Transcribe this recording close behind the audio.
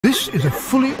This is a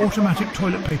fully automatic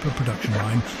toilet paper production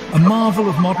line, a marvel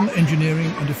of modern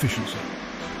engineering and efficiency.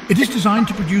 It is designed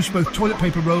to produce both toilet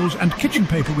paper rolls and kitchen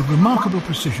paper with remarkable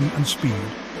precision and speed.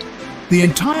 The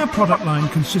entire product line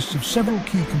consists of several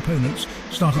key components,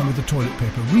 starting with the toilet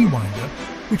paper rewinder,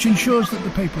 which ensures that the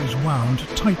paper is wound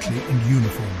tightly and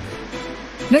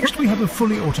uniformly. Next, we have a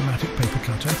fully automatic paper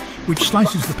cutter, which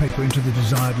slices the paper into the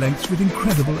desired lengths with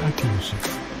incredible accuracy.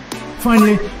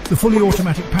 Finally, the fully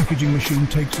automatic packaging machine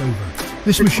takes over.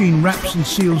 This machine wraps and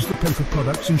seals the paper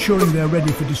products, ensuring they are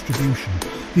ready for distribution.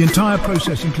 The entire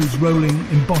process includes rolling,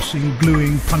 embossing,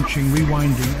 gluing, punching,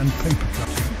 rewinding and paper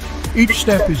cutting. Each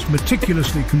step is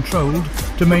meticulously controlled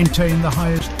to maintain the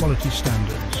highest quality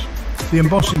standards. The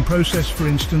embossing process, for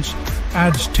instance,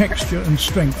 adds texture and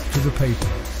strength to the paper.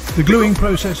 The gluing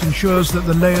process ensures that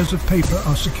the layers of paper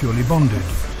are securely bonded.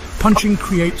 Punching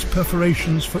creates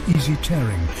perforations for easy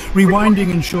tearing.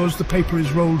 Rewinding ensures the paper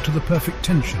is rolled to the perfect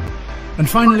tension. And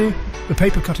finally, the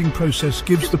paper cutting process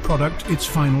gives the product its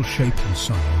final shape and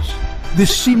size.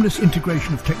 This seamless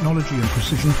integration of technology and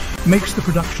precision makes the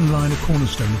production line a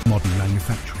cornerstone of modern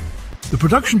manufacturing. The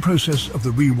production process of the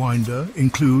rewinder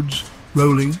includes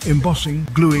rolling, embossing,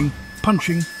 gluing,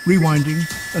 punching, rewinding,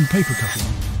 and paper cutting.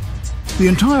 The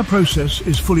entire process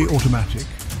is fully automatic,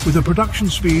 with a production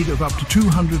speed of up to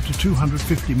 200 to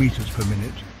 250 meters per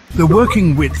minute. The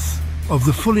working width of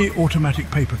the fully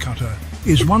automatic paper cutter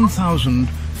is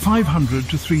 1,500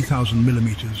 to 3,000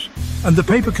 millimeters, and the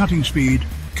paper cutting speed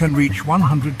can reach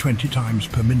 120 times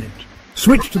per minute.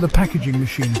 Switch to the packaging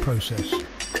machine process.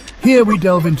 Here we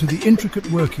delve into the intricate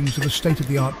workings of a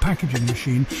state-of-the-art packaging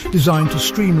machine designed to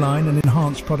streamline and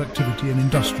enhance productivity in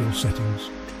industrial settings.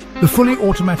 The fully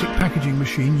automatic packaging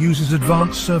machine uses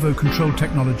advanced servo control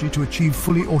technology to achieve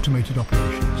fully automated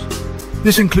operations.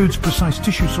 This includes precise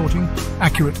tissue sorting,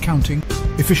 accurate counting,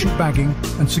 efficient bagging,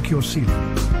 and secure sealing.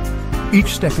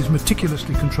 Each step is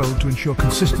meticulously controlled to ensure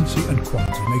consistency and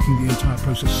quality, making the entire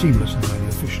process seamless and highly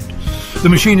efficient. The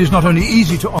machine is not only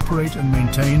easy to operate and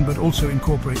maintain, but also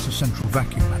incorporates a central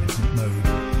vacuum management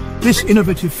mode. This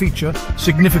innovative feature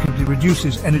significantly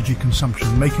reduces energy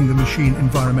consumption, making the machine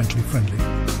environmentally friendly.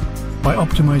 By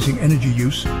optimizing energy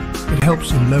use, it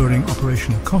helps in lowering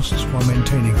operational costs while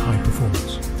maintaining high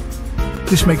performance.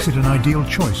 This makes it an ideal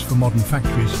choice for modern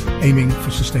factories aiming for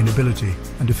sustainability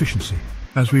and efficiency.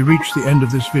 As we reach the end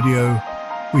of this video,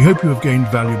 we hope you have gained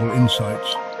valuable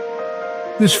insights.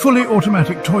 This fully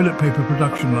automatic toilet paper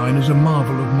production line is a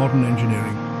marvel of modern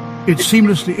engineering. It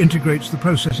seamlessly integrates the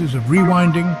processes of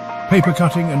rewinding, paper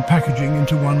cutting and packaging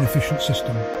into one efficient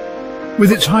system.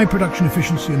 With its high production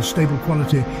efficiency and stable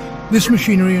quality, this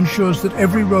machinery ensures that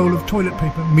every roll of toilet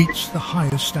paper meets the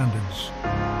highest standards.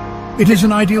 It is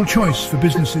an ideal choice for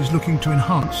businesses looking to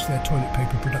enhance their toilet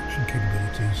paper production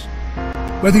capabilities.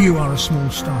 Whether you are a small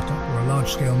startup or a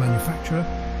large-scale manufacturer,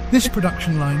 this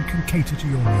production line can cater to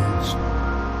your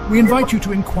needs. We invite you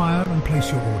to inquire and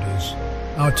place your orders.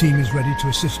 Our team is ready to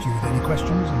assist you with any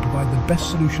questions and provide the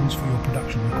best solutions for your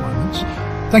production requirements.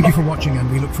 Thank you for watching, and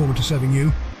we look forward to serving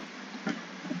you.